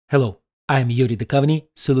Hello, I'm Yuri Duchovny,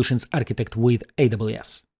 Solutions Architect with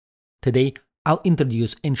AWS. Today, I'll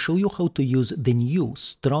introduce and show you how to use the new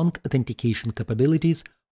strong authentication capabilities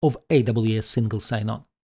of AWS Single Sign-On.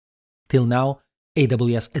 Till now,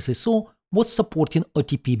 AWS SSO was supporting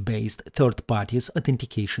OTP-based third-party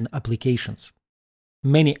authentication applications.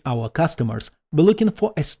 Many of our customers were looking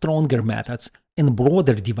for a stronger methods and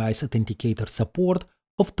broader device authenticator support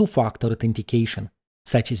of two-factor authentication,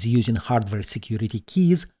 such as using hardware security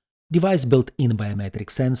keys, device built-in biometric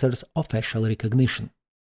sensors, or facial recognition.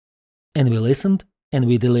 And we listened and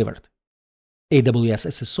we delivered. AWS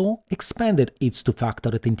SSO expanded its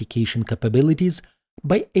two-factor authentication capabilities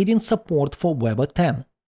by adding support for WebAuthn,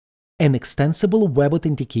 an extensible web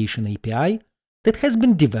authentication API that has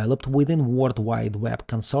been developed within World Wide Web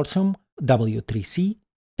Consortium W3C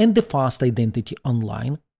and the Fast Identity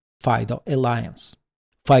Online FIDO Alliance.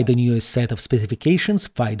 FIDO newest set of specifications,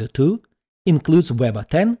 FIDO 2, includes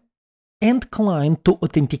WebAuthn and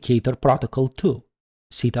Client-to-Authenticator Protocol 2,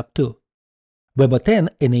 CTOP 2. WebAuthn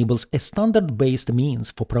enables a standard-based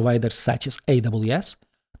means for providers such as AWS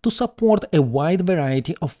to support a wide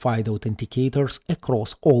variety of FIDO authenticators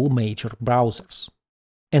across all major browsers.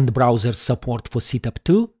 And browser support for CTOP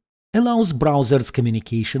 2 allows browsers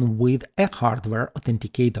communication with hardware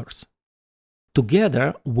authenticators.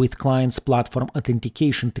 Together with clients' platform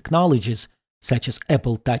authentication technologies such as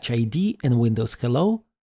Apple Touch ID and Windows Hello,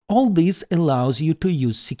 all this allows you to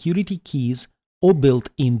use security keys or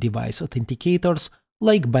built-in device authenticators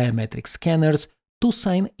like biometric scanners to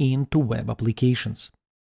sign in to web applications.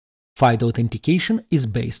 FIDO authentication is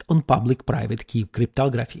based on public-private key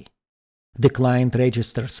cryptography. The client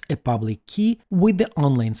registers a public key with the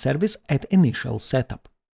online service at initial setup.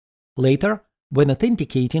 Later, when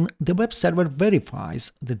authenticating, the web server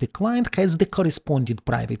verifies that the client has the corresponding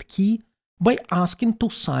private key by asking to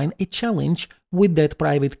sign a challenge with that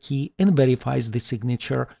private key and verifies the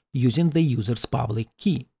signature using the user's public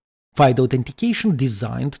key. FIDO authentication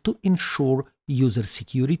designed to ensure user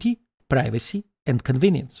security, privacy, and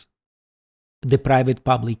convenience. The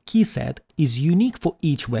private-public key set is unique for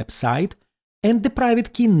each website, and the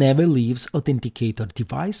private key never leaves authenticator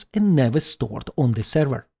device and never stored on the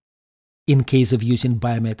server. In case of using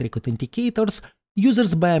biometric authenticators,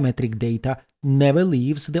 users' biometric data never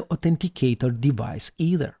leaves the authenticator device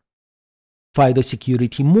either. FIDO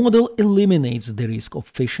security model eliminates the risk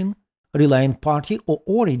of phishing, reliant party or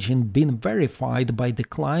origin being verified by the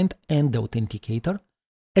client and the authenticator,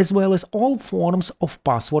 as well as all forms of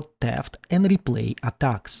password theft and replay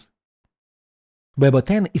attacks.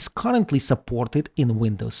 WebAuthn is currently supported in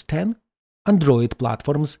Windows 10, Android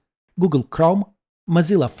platforms, Google Chrome,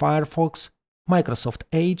 Mozilla Firefox, Microsoft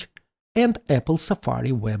Edge, and Apple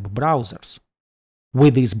Safari web browsers.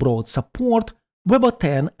 With this broad support,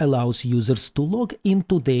 WebAuthn allows users to log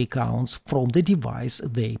into their accounts from the device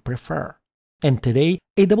they prefer. And today,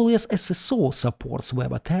 AWS SSO supports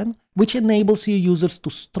WebAuthn, which enables your users to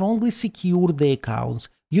strongly secure their accounts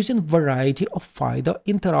using a variety of FIDO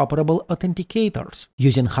interoperable authenticators,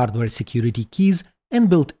 using hardware security keys and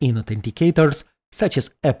built-in authenticators such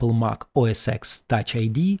as Apple Mac OS X Touch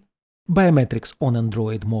ID, biometrics on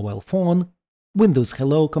Android mobile phone, Windows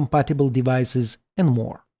Hello compatible devices, and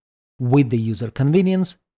more, with the user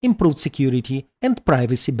convenience, improved security, and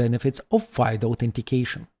privacy benefits of FIDO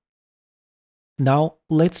authentication. Now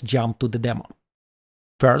let's jump to the demo.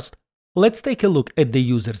 First, let's take a look at the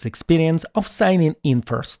user's experience of signing in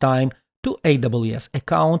first time to AWS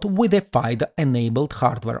account with a FIDO-enabled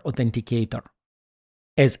hardware authenticator.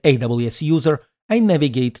 As AWS user, I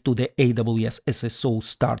navigate to the AWS SSO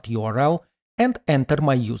start URL and enter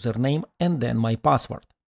my username and then my password.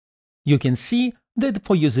 You can see that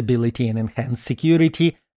for usability and enhanced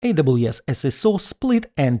security, AWS SSO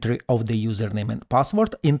split entry of the username and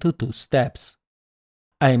password into two steps.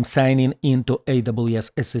 I am signing into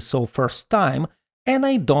AWS SSO first time and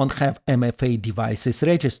I don't have MFA devices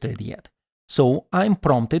registered yet, so I'm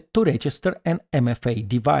prompted to register an MFA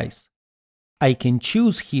device. I can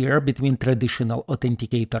choose here between traditional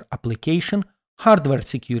authenticator application, hardware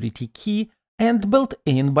security key, and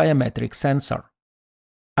built-in biometric sensor.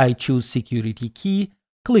 I choose security key,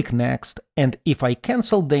 click Next, and if I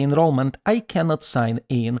cancel the enrollment, I cannot sign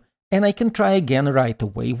in, and I can try again right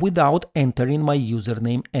away without entering my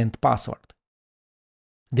username and password.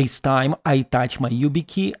 This time I touch my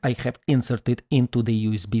Yubikey I have inserted into the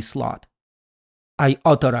USB slot. I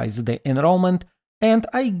authorize the enrollment, and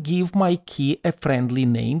I give my key a friendly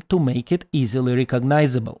name to make it easily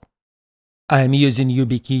recognizable. I am using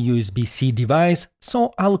Yubikey USB-C device,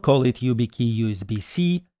 so I'll call it Yubikey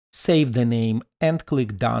USB-C, save the name and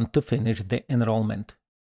click Done to finish the enrollment.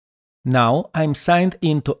 Now I'm signed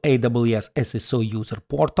into AWS SSO user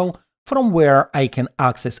portal, from where I can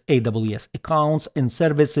access AWS accounts and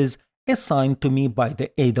services assigned to me by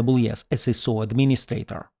the AWS SSO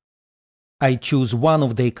administrator. I choose one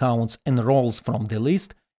of the accounts and roles from the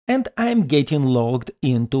list, and I'm getting logged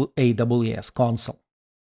into AWS console.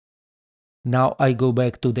 Now I go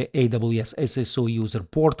back to the AWS SSO user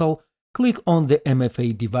portal, click on the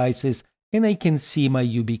MFA devices, and I can see my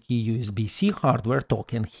Yubikey USB-C hardware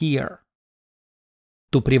token here.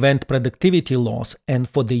 To prevent productivity loss and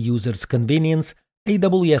for the user's convenience,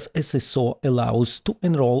 AWS SSO allows to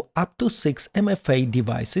enroll up to 6 MFA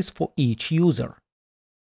devices for each user.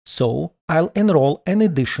 So I'll enroll an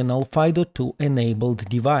additional FIDO2 enabled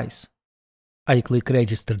device. I click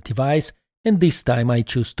Register Device, and this time I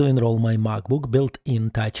choose to enroll my MacBook built-in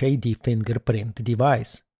Touch ID fingerprint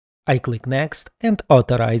device. I click Next and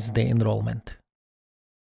authorize the enrollment.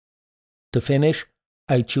 To finish,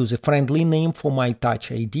 I choose a friendly name for my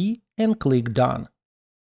Touch ID and click Done.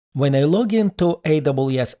 When I log into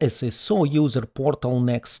AWS SSO user portal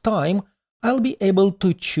next time, I'll be able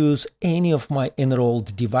to choose any of my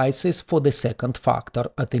enrolled devices for the second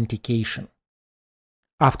factor authentication.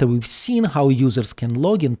 After we've seen how users can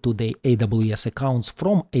log into their AWS accounts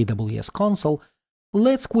from AWS console,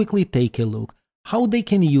 let's quickly take a look how they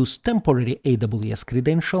can use temporary AWS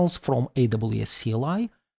credentials from AWS CLI,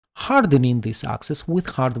 hardening this access with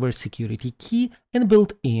hardware security key and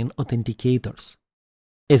built-in authenticators.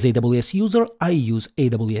 As AWS user, I use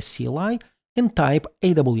AWS CLI and type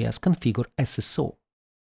AWS configure SSO.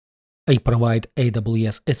 I provide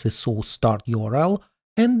AWS SSO start URL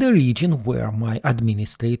and the region where my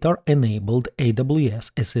administrator enabled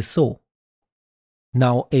AWS SSO.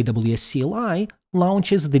 Now AWS CLI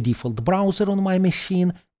launches the default browser on my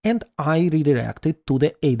machine, and I redirect it to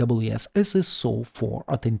the AWS SSO for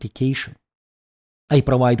authentication. I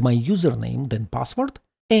provide my username, then password,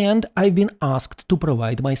 and I've been asked to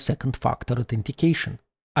provide my second factor authentication.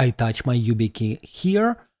 I touch my Yubikey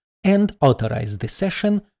here and authorize the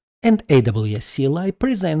session, and AWS CLI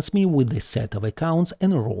presents me with the set of accounts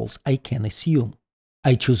and roles I can assume.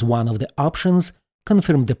 I choose one of the options,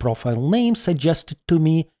 confirm the profile name suggested to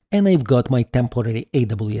me, and I've got my temporary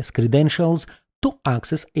AWS credentials to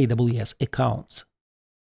access AWS accounts.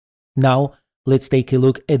 Now, let's take a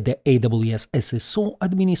look at the AWS SSO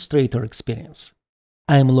administrator experience.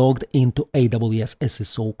 I am logged into AWS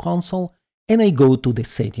SSO console, and I go to the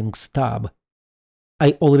Settings tab.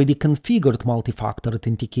 I already configured multi-factor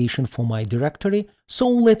authentication for my directory, so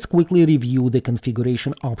let's quickly review the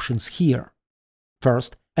configuration options here.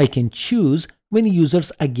 First, I can choose when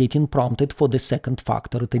users are getting prompted for the second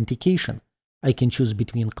factor authentication. I can choose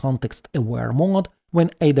between context-aware mode, when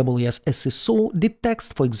AWS SSO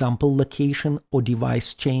detects, for example, location or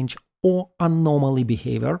device change or anomaly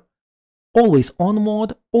behavior, always on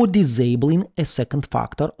mode, or disabling a second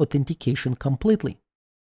factor authentication completely.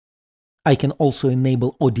 I can also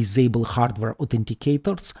enable or disable hardware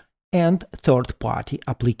authenticators and third-party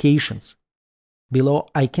applications. Below,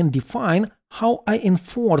 I can define how I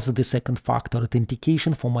enforce the second factor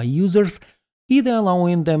authentication for my users, either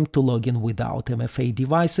allowing them to log in without MFA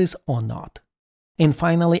devices or not. And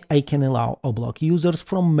finally, I can allow or block users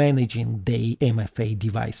from managing their MFA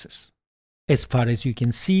devices. As far as you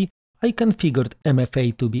can see, I configured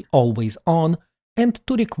MFA to be always on and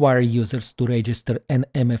to require users to register an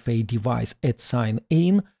MFA device at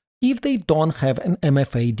sign-in if they don't have an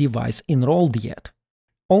MFA device enrolled yet,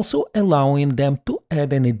 also allowing them to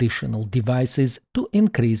add an additional devices to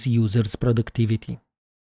increase users' productivity.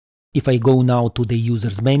 If I go now to the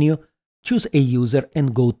Users menu, choose a user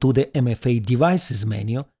and go to the MFA Devices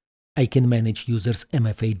menu, I can manage users'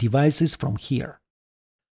 MFA devices from here.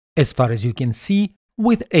 As far as you can see,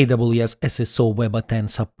 with AWS SSO WebAuthn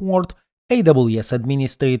support, AWS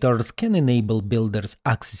administrators can enable builders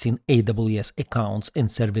accessing AWS accounts and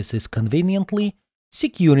services conveniently,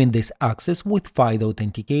 securing this access with FIDO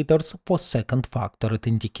authenticators for second factor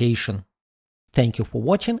authentication. Thank you for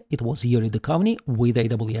watching. It was Yuri Dukovny with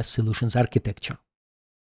AWS Solutions Architecture.